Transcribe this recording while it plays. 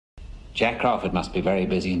Jack Crawford must be very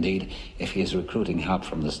busy indeed if he is recruiting help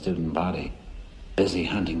from the student body. Busy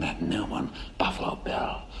hunting that new one, Buffalo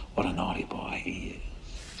Bill. What a naughty boy he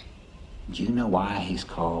is. Do you know why he's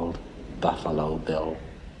called Buffalo Bill?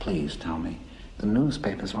 Please tell me. The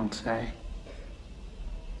newspapers won't say.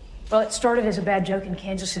 Well, it started as a bad joke in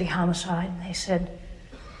Kansas City homicide. They said,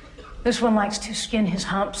 this one likes to skin his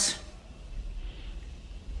humps.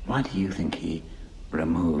 Why do you think he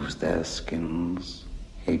removes their skins,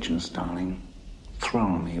 Agent Starling? Throw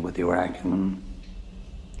me with your acumen.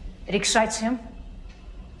 It excites him.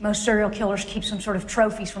 Most serial killers keep some sort of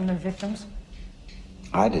trophies from their victims.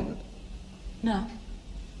 I didn't. No.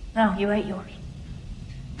 No, you ate yours.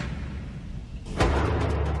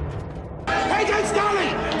 Agent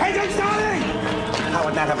Starling! Agent Starling! How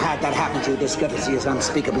would not have had that happen to you? This courtesy is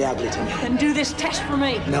unspeakably ugly to me. Then do this test for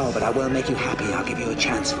me. No, but I will make you happy. I'll give you a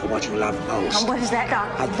chance for what you love most. And what is that,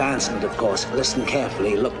 Doc? Advancement, of course. Listen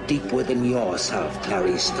carefully. Look deep within yourself,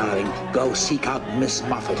 Clarice Starling. Go seek out Miss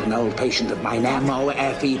Moffat, an old patient of mine.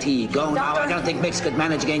 M-O-F-E-T. Go now. I don't think Mix could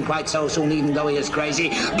manage again quite so soon, even though he is crazy.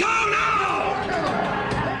 Go now!